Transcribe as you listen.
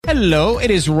Hello, it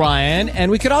is Ryan,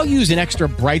 and we could all use an extra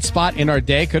bright spot in our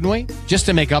day, couldn't we? Just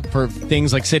to make up for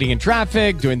things like sitting in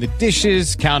traffic, doing the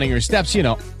dishes, counting your steps,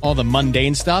 all the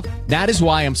mundane stuff. That is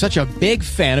why I'm such a big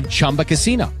fan of Chumba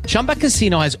Casino. Chumba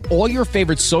Casino has all your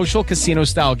favorite social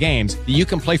casino-style games that you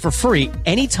can play for free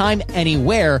anytime,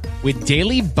 anywhere with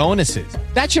daily bonuses.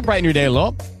 That should brighten your day a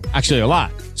little. Actually, a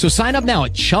lot. So sign up now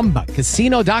at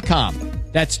ChumbaCasino.com.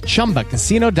 That's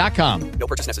ChumbaCasino.com. No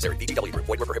purchase necessary. VGW Group.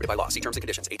 Void where prohibited by law. See terms and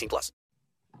conditions. 18+.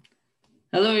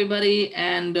 Hello, everybody,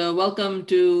 and welcome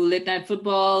to Late Night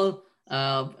Football.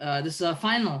 This is our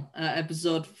final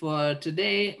episode for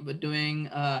today. We're doing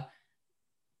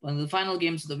one of the final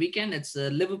games of the weekend. It's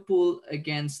Liverpool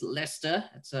against Leicester.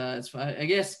 I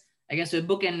guess we're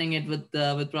bookending it with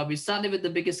probably started with the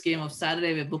biggest game of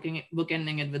Saturday. We're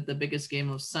bookending it with the biggest game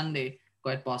of Sunday,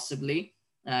 quite possibly.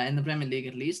 In the Premier League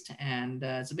at least, and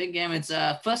it's a big game. It's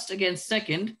first against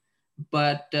second,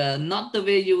 but not the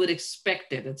way you would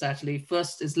expect it. It's actually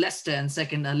first is Leicester and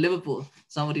second Liverpool.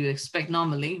 Somebody you would expect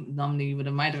normally you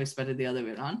might have expected the other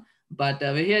way around. But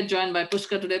we're here joined by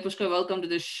Pushkar today. Pushkar, welcome to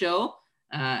the show.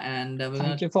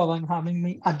 Thank you for having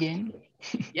me again.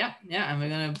 yeah, and we're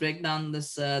gonna break down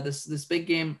this big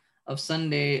game of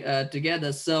Sunday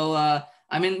together. So.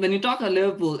 When you talk about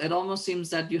Liverpool, it almost seems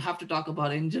that you have to talk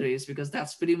about injuries because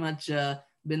that's pretty much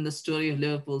been the story of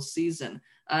Liverpool's season.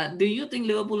 Do you think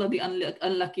Liverpool are the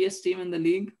unluckiest team in the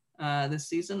league this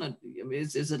season? Or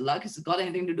is it luck? Has it got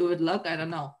anything to do with luck? I don't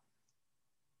know.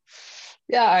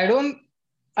 Yeah, I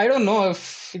don't know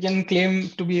if you can claim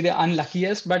to be the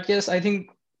unluckiest, but yes, I think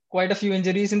quite a few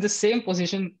injuries in the same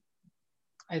position.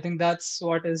 I think that's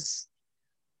what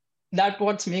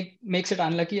makes it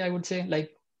unlucky, I would say. Like,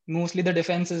 mostly the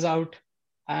defense is out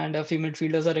and a few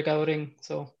midfielders are recovering.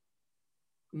 So,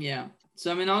 yeah.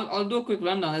 So, I'll do a quick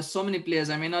rundown. There's so many players.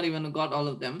 I may not even have got all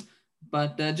of them.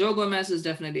 But Joe Gomez is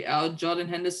definitely out. Jordan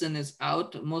Henderson is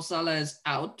out. Mo Salah is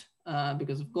out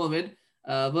because of COVID.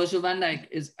 Virgil van Dijk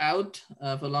is out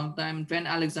for a long time. Trent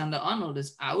Alexander-Arnold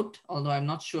is out, although I'm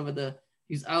not sure whether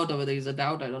he's out or whether he's a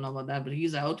doubt. I don't know about that, but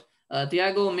he's out.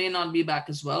 Thiago may not be back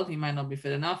as well. He might not be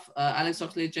fit enough. Alex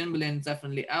Oxlade-Chamberlain is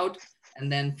definitely out. And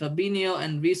then Fabinho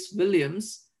and Reece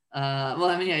Williams.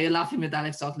 You're laughing with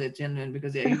Alex Oxlade-Chamberlain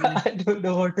because I don't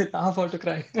know what to laugh or to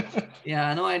cry.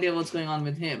 Yeah, no idea what's going on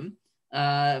with him.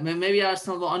 Maybe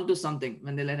Arsenal were onto something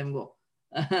when they let him go.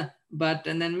 And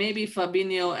then maybe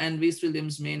Fabinho and Reece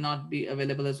Williams may not be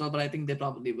available as well, but I think they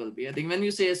probably will be. I think when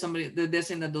you say somebody, they're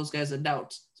saying that those guys are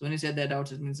doubts. So when you say they're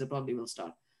doubts, it means they probably will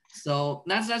start. So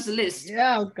that's the list.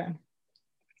 Yeah, okay.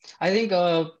 I think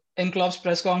in Klopp's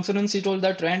press conference, he told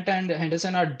that Trent and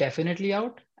Henderson are definitely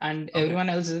out, and everyone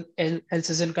else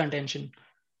is in contention.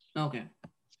 Okay.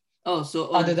 So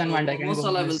other than Van Dijk, Mo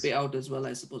Salah will be out as well,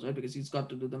 I suppose, right? Because he's got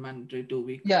to do the mandatory 2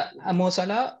 week. Yeah, Mo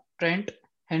Salah, Trent,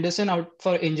 Henderson out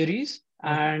for injuries,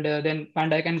 and then Van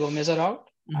Dijk and Gomez are out,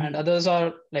 and others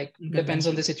are depends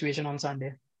on the situation on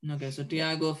Sunday. Okay, so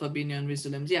Thiago, Fabinho, and Reece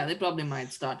Williams, yeah, they probably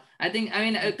might start.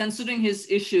 Considering his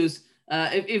issues.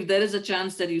 If there is a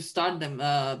chance that you start them,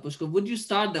 Pushkar, would you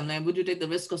start them? Would you take the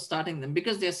risk of starting them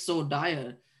because they're so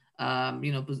dire,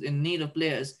 in need of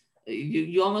players?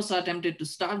 You almost are tempted to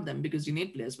start them because you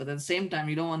need players, but at the same time,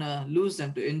 you don't want to lose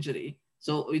them to injury.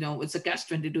 So it's a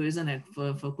catch-22, isn't it,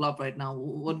 for Klopp right now?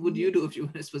 What would you do if you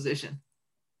were in his position?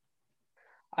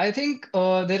 I think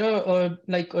there are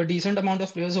a decent amount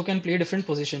of players who can play different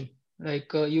position.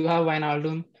 You have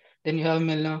Wijnaldum, then you have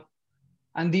Milner.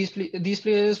 And these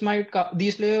players might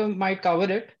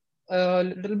cover it a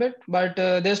little bit, but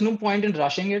there's no point in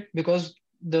rushing it because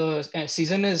the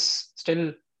season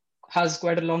has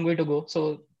quite a long way to go.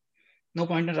 So no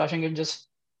point in rushing it. Just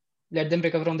let them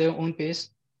recover on their own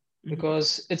pace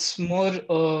because it's more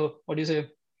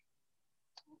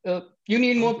you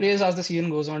need more players as the season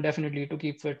goes on, definitely, to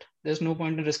keep fit. There's no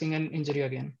point in risking an injury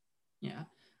again. Yeah.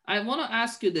 I want to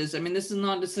ask you this. This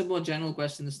is a more general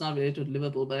question. It's not related to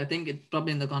Liverpool, but I think it's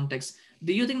probably in the context.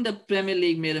 Do you think the Premier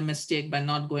League made a mistake by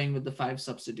not going with the 5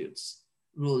 substitutes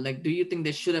rule? Do you think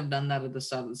they should have done that at the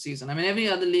start of the season? Every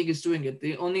other league is doing it.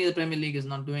 Only the Premier League is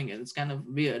not doing it. It's kind of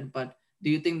weird, but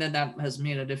do you think that has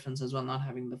made a difference as well, not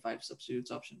having the 5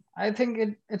 substitutes option? I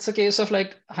think it's a case of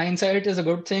hindsight is a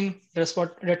good thing.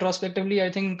 Retrospectively,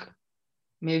 I think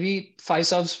maybe 5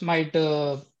 subs might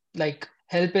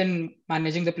help in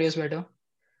managing the players better.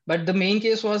 But the main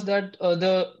case was that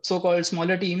the so-called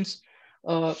smaller teams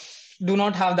do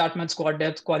not have that much squad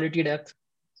depth, quality depth.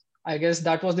 I guess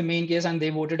that was the main case and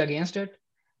they voted against it.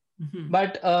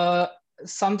 But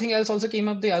something else also came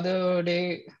up the other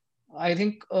day. I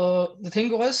think the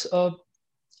thing was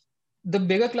the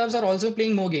bigger clubs are also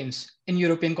playing more games in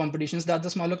European competitions that the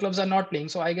smaller clubs are not playing.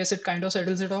 So I guess it kind of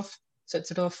sets it off.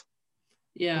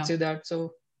 I'd Yeah. say that.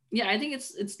 So Yeah, I think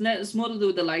it's more to do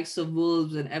with the likes of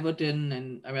Wolves and Everton,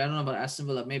 and I mean I don't know about Aston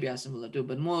Villa, maybe Aston Villa too,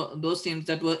 but more those teams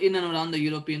that were in and around the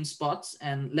European spots,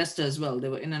 and Leicester as well. They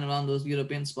were in and around those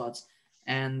European spots,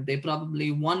 and they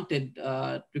probably wanted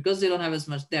because they don't have as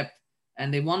much depth,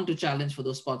 and they want to challenge for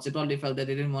those spots. They probably felt that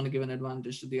they didn't want to give an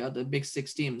advantage to the other big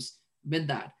six teams with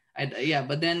that. Yeah,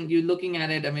 but then you're looking at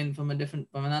it. I mean, from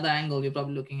another angle, you're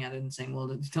probably looking at it and saying, well,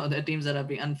 there are teams that are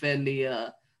being unfairly.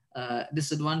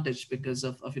 Disadvantage because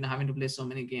of having to play so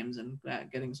many games and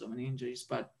getting so many injuries.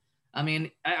 But I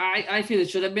mean, I feel it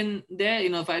should have been there.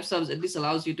 5 subs at least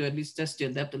allows you to at least test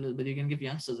your depth a little bit. You can give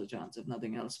youngsters a chance if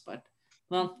nothing else. But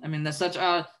well, I mean, such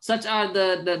are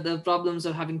the problems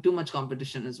of having too much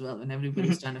competition as well, and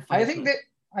everybody's trying to I fight for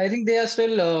think it. they are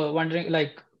still wondering,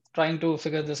 like trying to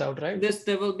figure this out, right? This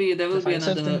there The will be five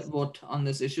sub another things. vote on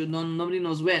this issue. Nobody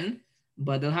knows when,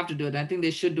 but they'll have to do it. I think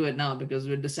they should do it now because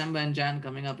with December and Jan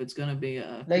coming up, it's going to be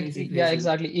a Like, crazy, yeah, crazy.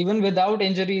 exactly. Even without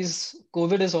injuries,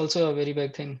 COVID is also a very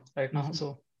big thing right now.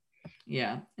 So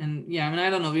Yeah, and yeah, I mean, I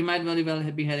don't know. We might very well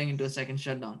be heading into a second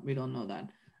shutdown. We don't know that.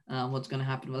 What's going to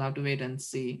happen? We'll have to wait and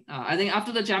see. I think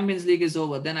after the Champions League is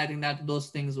over, then I think that those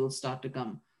things will start to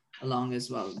come along as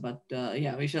well. But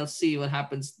yeah, we shall see what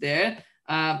happens there.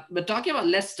 But talking about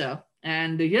Leicester,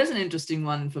 and here's an interesting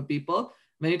one for people.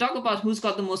 When you talk about who's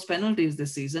got the most penalties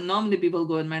this season, normally people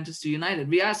go in Manchester United.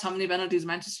 We asked how many penalties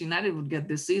Manchester United would get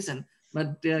this season,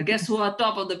 but guess who are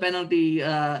top of the penalty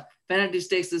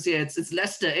stakes this year? It's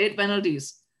Leicester, 8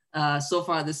 penalties so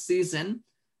far this season.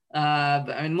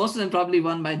 I mean, most of them probably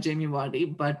won by Jamie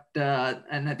Vardy, but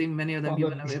and I think many of them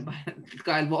given probably. away by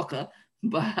Kyle Walker.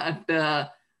 But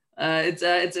it's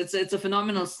a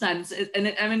phenomenal stat.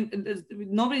 I mean,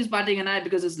 nobody's batting an eye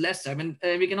because it's Leicester. I mean,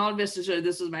 we can always assure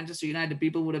this was Manchester United.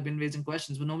 People would have been raising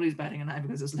questions, but nobody's batting an eye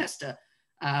because it's Leicester.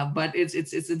 But it's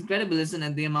incredible, isn't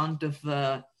it? The amount of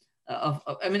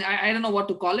I mean, I don't know what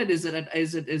to call it. Is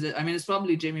it? I mean, it's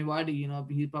probably Jamie Vardy.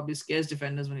 He probably scares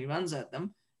defenders when he runs at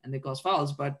them and they cause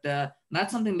fouls. But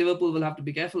that's something Liverpool will have to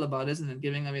be careful about, isn't it?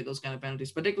 Giving away those kind of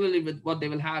penalties, particularly with what they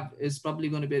will have is probably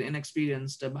going to be an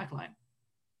inexperienced backline.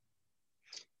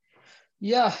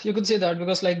 Yeah, you could say that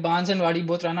because like Barnes and Wadi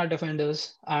both run out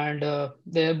defenders, and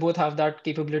they both have that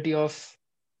capability of,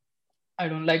 I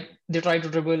don't like, they try to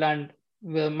dribble and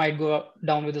might go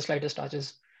down with the slightest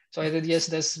touches. So I think yes,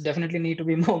 there's definitely need to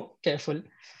be more careful.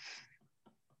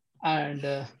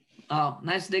 And Oh,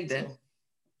 nice dig there. so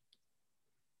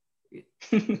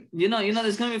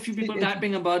There's going to be a few people it's,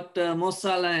 typing about Mo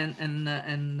Salah and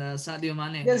Sadio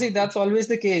Mane. yeah, see, that's always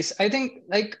the case. I think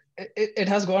like it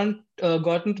has gotten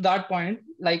to that point.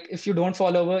 Like if you don't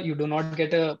fall over, you do not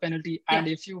get a penalty, Yeah, and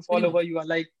if you fall pretty over, much. you are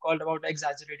like called about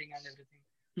exaggerating and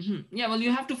everything. Yeah, well,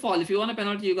 you have to fall. If you want a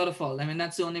penalty, you got to fall. I mean,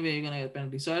 that's the only way you're going to get a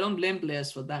penalty. So I don't blame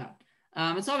players for that.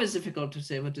 It's always difficult to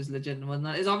say what is legit and what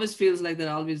not. It always feels like there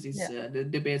are always these Yeah,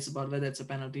 debates about whether it's a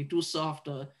penalty, too soft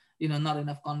or, not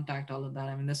enough contact, all of that.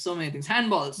 I mean, there's so many things.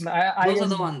 Handballs, I those are guess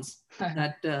the ones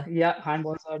that, yeah,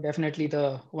 handballs are definitely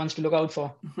the ones to look out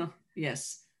for.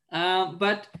 yes.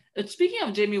 But speaking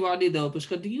of Jamie Vardy, though,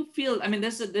 Pushkar, do you feel? I mean,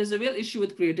 there's a real issue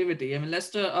with creativity. I mean,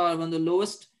 Leicester are one of the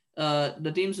lowest,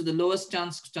 the teams with the lowest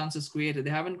chances created. They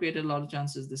haven't created a lot of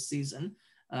chances this season.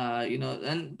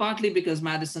 And partly because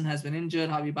Madison has been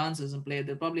injured, Harvey Barnes hasn't played.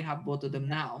 They'll probably have both of them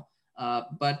Yeah. now.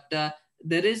 But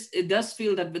it does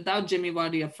feel that without Jamie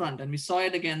Vardy up front, and we saw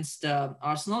it against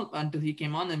Arsenal until he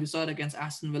came on, and we saw it against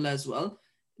Aston Villa as well.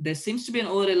 There seems to be an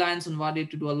over reliance on Vardy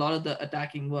to do a lot of the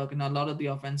attacking work and a lot of the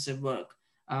offensive work,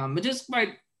 which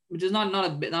is not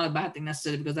a bad thing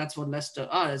necessarily because that's what Leicester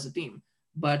are as a team.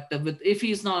 But if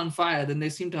he's not on fire, then they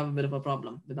seem to have a bit of a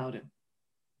problem without him.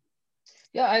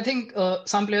 Yeah, I think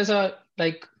some players are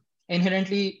like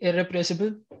inherently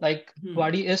irreplaceable. Like Hmm.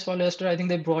 Wadi is for Leicester. I think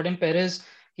they brought in Perez.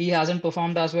 He hasn't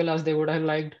performed as well as they would have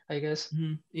liked, I guess.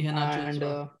 Iheanacho as And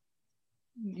well.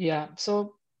 yeah,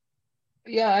 so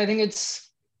yeah, I think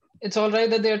it's all right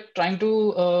that they're trying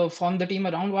to form the team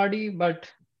around Wadi, but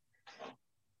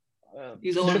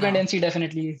He's the old now. dependency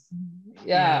definitely.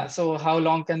 Yeah. Yeah, so how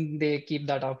long can they keep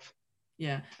that up?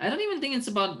 Yeah. I don't even think it's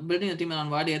about building a team around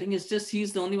Vardy. I think it's just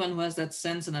he's the only one who has that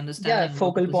sense and Yeah, understanding of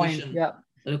what the focal point. position Yeah.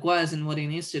 requires and what he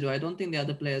needs to do. I don't think the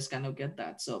other players kind of get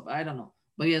that. So I don't know.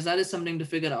 But yes, that is something to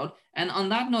figure out. And on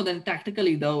that note, then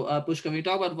tactically though, Pushkar, we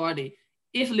talk about Vardy.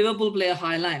 If Liverpool play a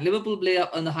high line, Liverpool play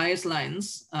up on the highest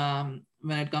lines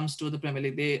when it comes to the Premier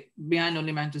League. They behind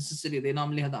only Manchester City. They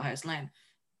normally have the highest line.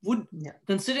 Would Yeah.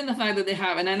 considering the fact that they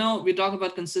have, and I know we talk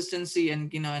about consistency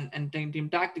and and team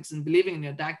tactics and believing in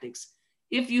your tactics.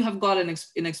 if you have got an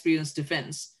inexperienced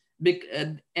defense,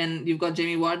 and you've got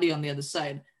Jamie Vardy on the other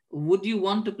side, would you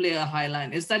want to play a high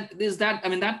line? I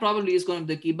mean, that probably is going to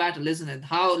be the key battle, isn't it?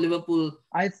 How Liverpool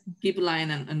I keep a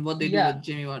line, and what they do Yeah. with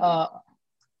Jamie Vardy.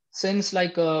 Since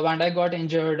like Van Dijk got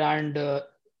injured, and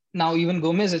now even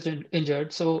Gomez is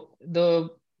injured, so the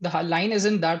line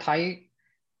isn't that high,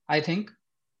 I think,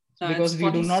 It's because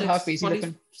we do not have 46, pacey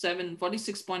defense.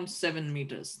 46.7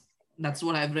 meters. That's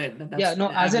what I've read. Yeah, That's no,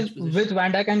 the as in average with position.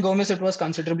 Van Dijk and Gomez, it was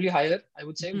considerably higher, I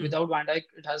would say. Hmm. Without Van Dijk,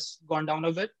 it has gone down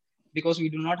a bit because we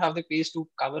do not have the pace to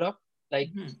cover up like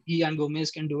Hmm. he and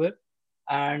Gomez can do it.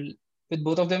 And with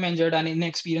both of them injured and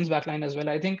inexperienced backline as well,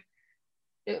 I think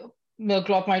uh, the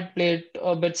Klopp might play it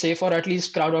a bit safe, or at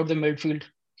least crowd out the midfield,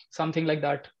 something like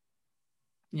that.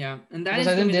 Yeah, and that Because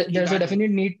is I going think to be the key there's a battle.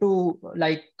 definite need to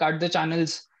like cut the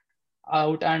channels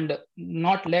out and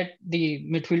not let the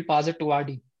midfield pass it to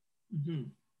Vardy. Hmm.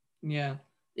 Yeah.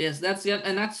 Yes,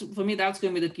 and that's for me. That's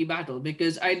going to be the key battle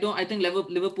because I think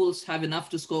Liverpool's have enough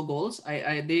to score goals.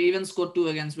 They even scored two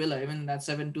against Villa, even that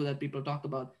 7-2 that people talk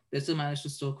about. They still managed to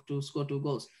score two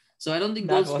goals. So I don't think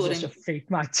goal That was just a scoring.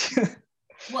 freak match.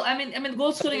 Well,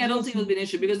 goal scoring, It I don't was, think will be an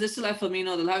issue because they still have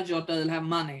Firmino, they'll have Jota, they'll have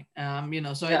Mane.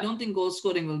 So I yeah, don't think goal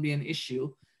scoring will be an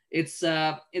issue. It's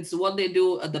what they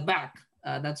do at the back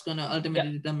that's going to yeah,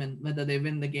 ultimately determine whether they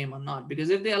win the game or not. Because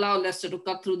if they allow Leicester to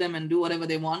cut through them and do whatever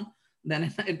they want,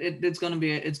 then it's going to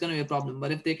be a problem.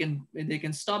 But if they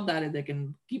can stop that, if they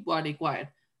can keep Vardy quiet,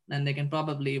 then they can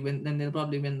probably win. Then they'll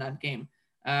probably win that game.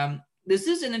 This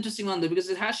is an interesting one though because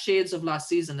it has shades of last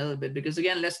season a little bit because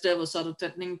again Leicester was sort of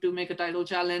threatening to make a title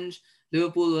challenge.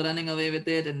 Liverpool were running away with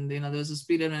it, and there was this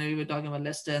period when we were talking about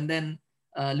Leicester, and then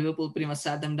Liverpool pretty much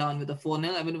sat them down with a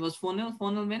 4-0. I mean it was 4-0,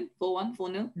 4-0 win, 4-1, 4-0.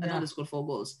 I know yeah. they scored 4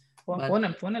 goals, 4 but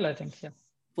 4 4 I think. Yeah.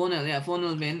 4-0, yeah,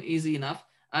 4-0 win, easy enough.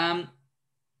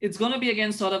 It's going to be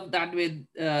again sort of that way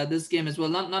this game as well.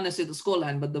 Not necessarily the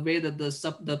scoreline, but the way that the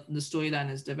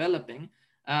storyline is developing.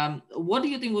 What do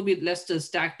you think will be Leicester's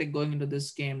tactic going into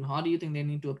this game? How do you think they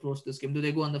need to approach this game? Do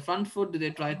they go on the front foot? Do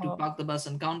they try to Uh, park the bus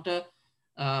and counter?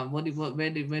 Where do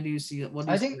you see what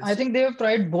do you I see think I Leicester? think they have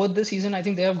tried both this season. I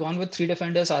think they have gone with three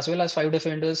defenders as well as five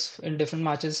defenders in different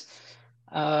matches.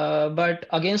 But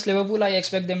against Liverpool, I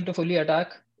expect them to fully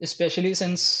attack, especially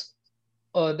since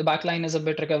the back line is a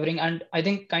bit recovering. And I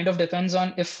think kind of depends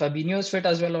on if Fabinho is fit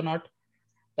as well or not.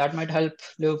 That might help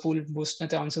Liverpool boost the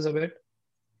chances a bit.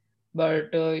 But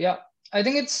yeah, I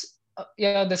think it's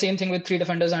yeah the same thing with three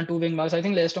defenders and two wing backs. I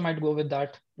think Leicester might go with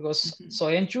that because Mhm.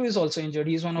 Soyuncu is also injured.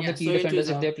 He's one of the Yeah, key Soyuncu is defenders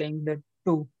if out. they're playing the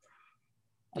two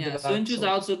at the Yeah, back. Soyuncu is So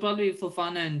out, so probably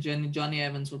Fofana and Johnny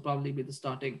Evans will probably be the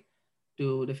starting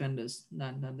two defenders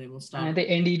that they will and I start. think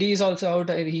NDD is also out.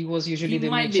 He was He usually the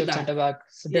might be makeshift back. centre back,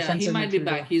 so Yeah, he defensive might be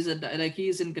back. midfielder.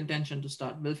 He's in contention to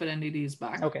start. Wilfred Ndidi is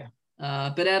back. Okay,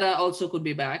 Pereira also could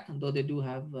be back, though they do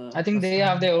have I think they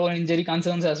have Pastrana. their own injury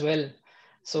concerns as well. Yeah.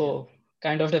 So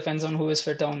kind of depends on who is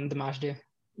fit on the match day.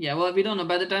 Yeah, well, we don't know.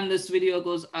 By the time this video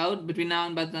goes out, between now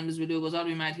and by the time this video goes out,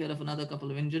 we might hear of another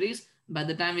couple of injuries. By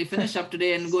the time we finish up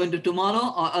today and go into tomorrow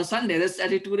or Sunday, that's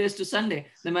actually 2 days to Sunday.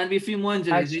 There might be a few more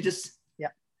injuries. We Actually, just yeah,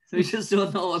 we just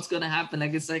don't know what's going to happen.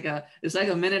 Like it's like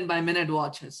a minute by minute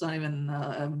watch. It's not even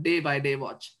a day by day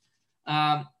watch.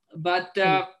 But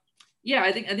true. yeah,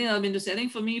 I think I'll be interested. I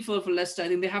think for me for Leicester, I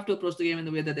think they have to approach the game in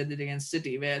the way that they did against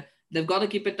City, where they've got to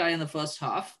keep it tight in the first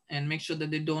half and make sure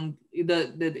that they don't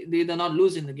they're not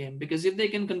losing the game, because if they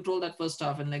can control that first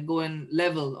half and like go and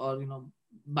level or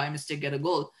by mistake get a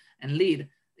goal and lead,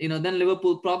 then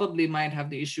Liverpool probably might have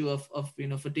the issue of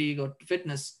fatigue or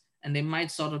fitness, and they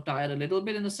might sort of tire a little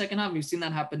bit in the second half. We've seen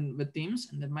that happen with teams,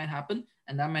 and that might happen,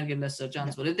 and that might give Leicester a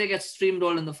chance. Yeah. But if they get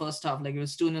streamrolled in the first half, like if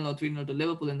it's 2-0 or 3-0 to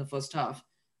Liverpool in the first half,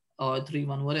 or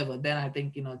 3-1, whatever, then I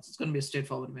think it's going to be a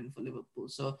straightforward win for Liverpool.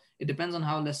 So it depends on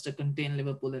how Leicester contain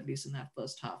Liverpool, at least in that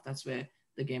first half. That's where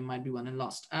the game might be won and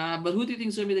lost. But who do you think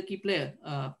is going to be the key player,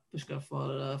 Pushkar,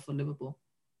 for Liverpool?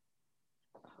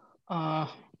 Uh,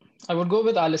 I would go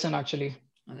with Allison actually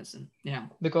Listen, yeah.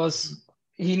 because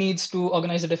he needs to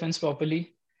organize the defense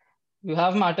properly. You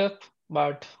have Matip,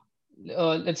 but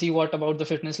let's see what about the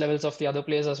fitness levels of the other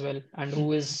players as well and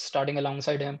who is Mhm. starting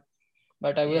alongside him.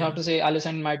 But I will Yeah, have to say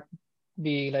Allison might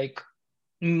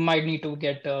need to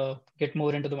get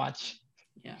more into the match.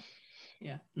 yeah.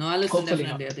 Yeah, no, Alisson Hopefully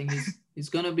not. definitely. I think he's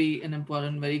going to be an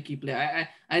important, very key player.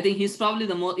 I think he's probably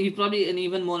an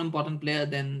even more important player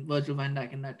than Virgil van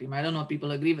Dijk in that team. I don't know if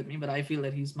people agree with me, but I feel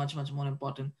that he's much more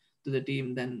important to the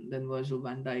team than Virgil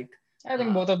van Dijk. I think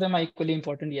Uh, both of them are equally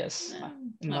important. Yes,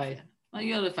 in no, my fair. Well,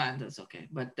 you're a fan, that's okay.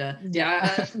 But the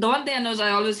one thing I know is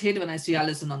I always hate when I see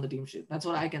Alisson on the team sheet. That's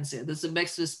what I can say. That's the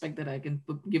best respect that I can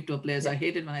give to a player. I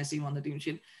hate it when I see him on the team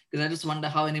sheet because I just wonder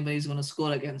how anybody's going to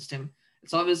score against him.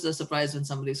 It's always a surprise when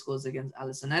somebody scores against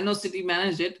Alisson. I know City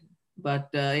managed it, but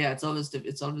it's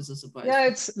always a surprise. Yeah,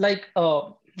 it's like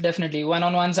definitely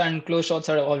one-on-ones and close shots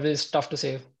are always tough to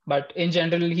save. But in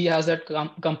general, he has that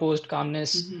composed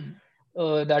calmness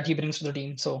that he brings to the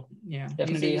team. So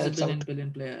definitely he's helps a out.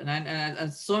 brilliant player.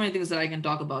 And so many things that I can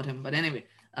talk about him. But anyway,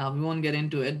 we won't get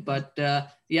into it. But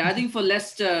I think for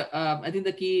Leicester, I think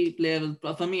the key player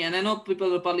will, for me, and I know people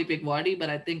will probably pick Vardy,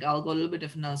 but I think I'll go a little bit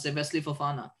different. I'll say Wesley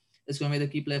Fofana is going to be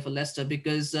the key player for Leicester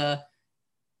because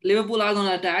Liverpool are going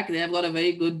to attack. They have got a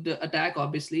very good attack,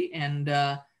 obviously, and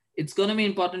it's going to be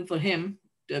important for him.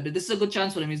 But this is a good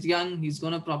chance for him. He's young. He's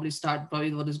going to probably start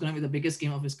what is going to be the biggest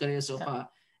game of his career so far.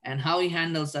 And how he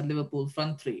handles that Liverpool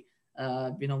front three,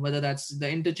 whether that's the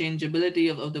interchangeability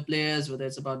of the players, whether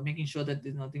it's about making sure that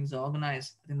things are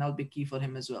organized, I think that'll be key for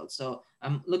him as well. So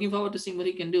I'm looking forward to seeing what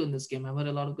he can do in this game. I've heard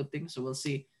a lot of good things, so we'll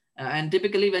see. And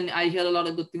typically when I hear a lot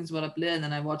of good things about a player and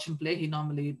then I watch him play, he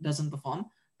normally doesn't perform.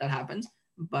 That happens.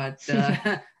 But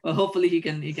well, hopefully he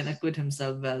can acquit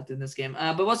himself well in this game.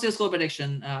 But what's your score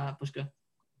prediction, Pushkar?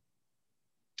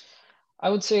 I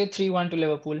would say 3-1 to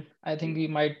Liverpool. I think we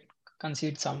might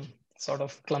concede some sort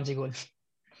of clumsy goal.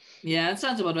 Yeah, it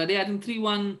sounds about right. Yeah, I think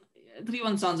 3-1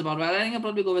 sounds about right. I think I'll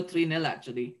probably go with 3-0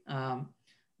 actually.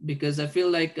 Because I feel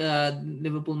like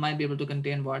Liverpool might be able to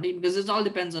contain Vardy because it all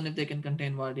depends on if they can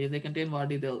contain Vardy. If they contain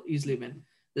Vardy, they'll easily win.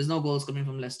 There's no goals coming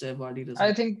from Leicester if Vardy doesn't.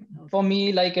 I think for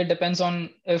me, like it depends on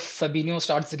if Fabinho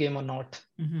starts the game or not.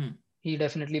 He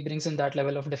definitely brings in that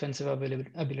level of defensive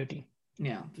ability.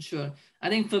 Yeah, for sure. I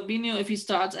think Fabinho, if he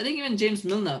starts, I think even James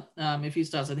Milner, if he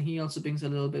starts, I think he also brings a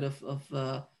little bit of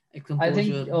composure. I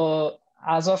think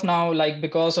as of now, like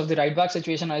because of the right back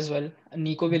situation as well,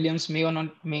 Nico Williams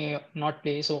may not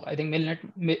play. So I think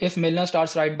if Milner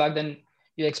starts right back, then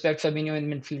you expect Fabinho in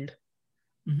midfield.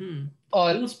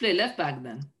 Or who's play left back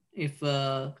then? If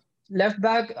left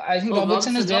back, I think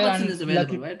Robertson is there. Robertson is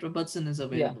available, right? Robertson is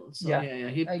available.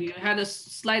 He had a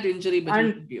slight injury, but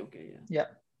he could be okay. Yeah.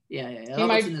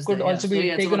 He could also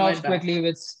be taken off quickly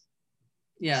with. So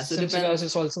Simsigas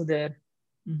is also there.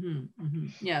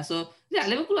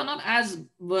 Liverpool are not as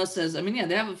worse as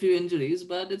they have a few injuries,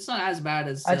 but it's not as bad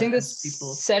as I think this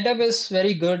people. Setup is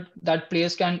very good. That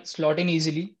players can slot in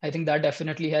easily. I think that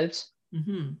definitely helps.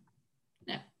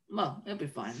 Well, it'll be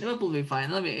fine. Liverpool will be fine.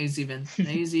 It'll be an easy win, an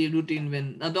easy routine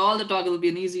win. All the talk will be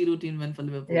an easy routine win for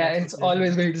Liverpool. Yeah, it's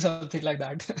always going to something like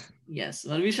that. Yes,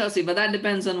 well, we shall see. But that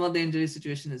depends on what the injury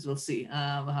situation is. We'll see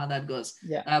how that goes.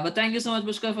 But thank you so much,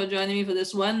 Pushkar, for joining me for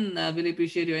this one. Really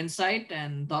appreciate your insight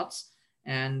and thoughts.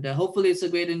 And hopefully it's a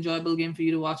great, enjoyable game for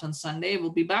you to watch on Sunday.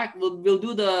 We'll be back. We'll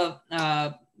do the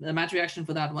match reaction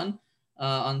for that one.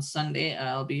 On Sunday,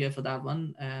 I'll be here for that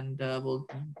one, and we'll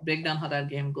break down how that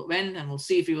game went, and we'll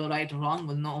see if we were right or wrong.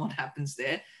 We'll know what happens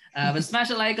there. But smash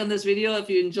a like on this video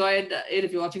if you enjoyed it.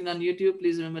 If you're watching it on YouTube,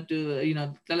 please remember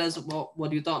to tell us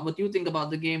what you thought, what you think about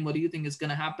the game, what do you think is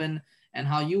going to happen, and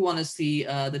how you want to see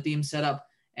the team set up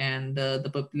and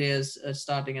the players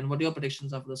starting, and what your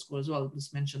predictions are for the score as well.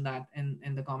 Just mention that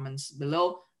in the comments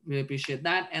below. We appreciate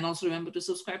that, and also remember to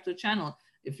subscribe to the channel.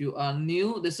 If you are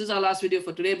new, this is our last video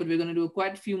for today, but we're going to do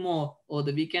quite a few more over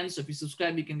the weekend. So if you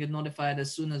subscribe, you can get notified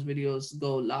as soon as videos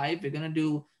go live. We're going to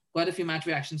do quite a few match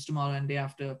reactions tomorrow and day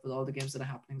after for all the games that are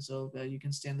happening. So you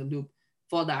can stay in the loop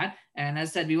for that. And as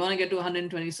I said, we want to get to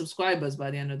 120 subscribers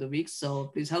by the end of the week. So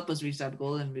please help us reach that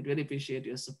goal, and we'd really appreciate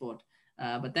your support.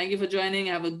 But thank you for joining.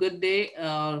 Have a good day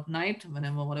or night,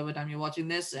 whatever time you're watching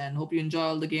this, and hope you enjoy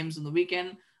all the games on the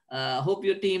weekend. Hope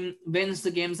your team wins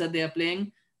the games that they are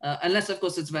playing. Unless, of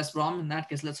course, it's West Brom. In that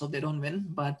case, let's hope they don't win.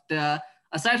 But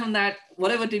aside from that,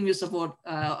 whatever team you support,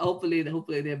 hopefully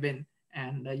they win,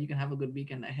 and you can have a good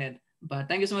weekend ahead. But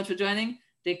thank you so much for joining.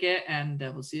 Take care, and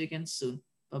we'll see you again soon.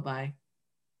 Bye-bye.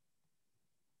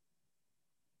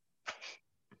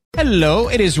 Hello,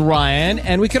 it is Ryan,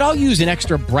 and we could all use an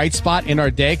extra bright spot in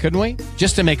our day, couldn't we?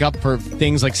 Just to make up for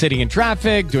things like sitting in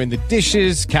traffic, doing the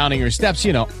dishes, counting your steps,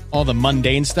 all the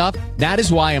mundane stuff. That is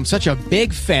why I'm such a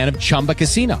big fan of Chumba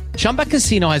Casino. Chumba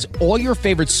Casino has all your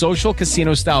favorite social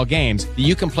casino-style games that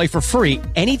you can play for free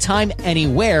anytime,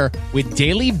 anywhere with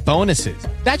daily bonuses.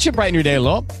 That should brighten your day a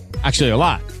little. Actually, a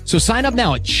lot. So sign up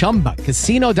now at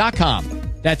ChumbaCasino.com.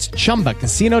 That's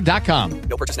ChumbaCasino.com.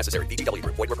 No purchase necessary. VGW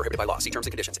Group. Void where prohibited by law. See terms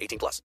and conditions. 18+.